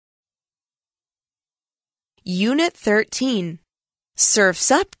Unit 13. Surf's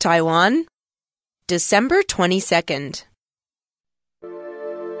Up, Taiwan. December 22nd.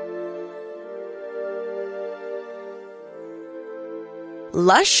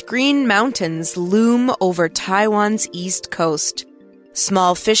 Lush green mountains loom over Taiwan's east coast,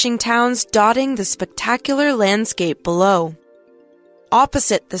 small fishing towns dotting the spectacular landscape below.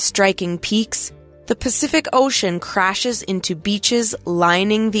 Opposite the striking peaks, the Pacific Ocean crashes into beaches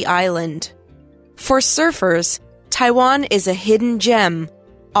lining the island. For surfers, Taiwan is a hidden gem,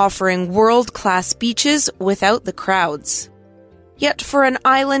 offering world-class beaches without the crowds. Yet for an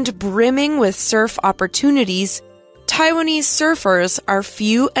island brimming with surf opportunities, Taiwanese surfers are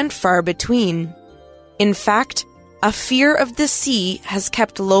few and far between. In fact, a fear of the sea has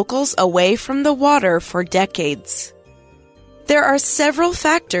kept locals away from the water for decades. There are several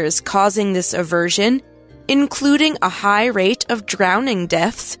factors causing this aversion, including a high rate of drowning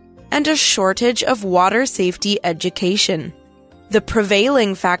deaths and a shortage of water safety education. The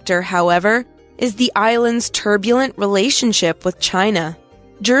prevailing factor, however, is the island's turbulent relationship with China.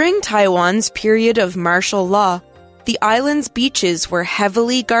 During Taiwan's period of martial law, the island's beaches were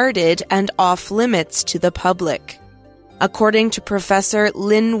heavily guarded and off-limits to the public. According to Professor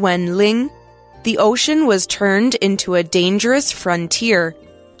Lin Wenling, the ocean was turned into a dangerous frontier,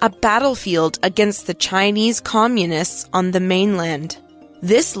 a battlefield against the Chinese communists on the mainland.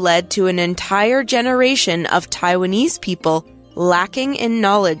 This led to an entire generation of Taiwanese people lacking in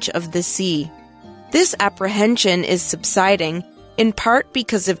knowledge of the sea. This apprehension is subsiding, in part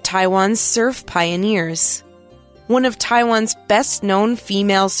because of Taiwan's surf pioneers. One of Taiwan's best-known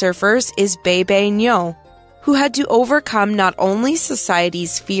female surfers is Bebe Niu, who had to overcome not only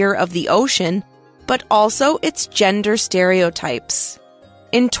society's fear of the ocean, but also its gender stereotypes.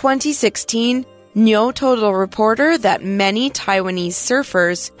 In 2016, Niu told a reporter that many Taiwanese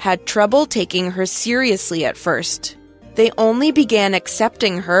surfers had trouble taking her seriously at first. They only began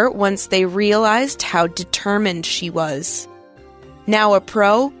accepting her once they realized how determined she was. Now a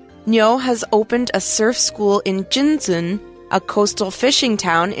pro, Niu has opened a surf school in Jinzun, a coastal fishing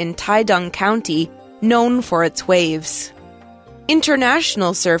town in Taidong County, known for its waves.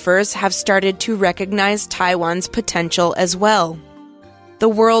 International surfers have started to recognize Taiwan's potential as well. The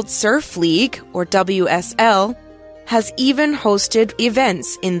World Surf League, or WSL, has even hosted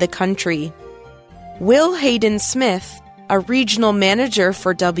events in the country. Will Hayden Smith, a regional manager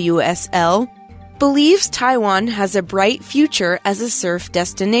for WSL, believes Taiwan has a bright future as a surf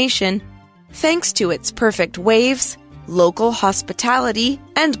destination, thanks to its perfect waves, local hospitality,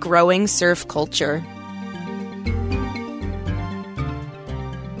 and growing surf culture.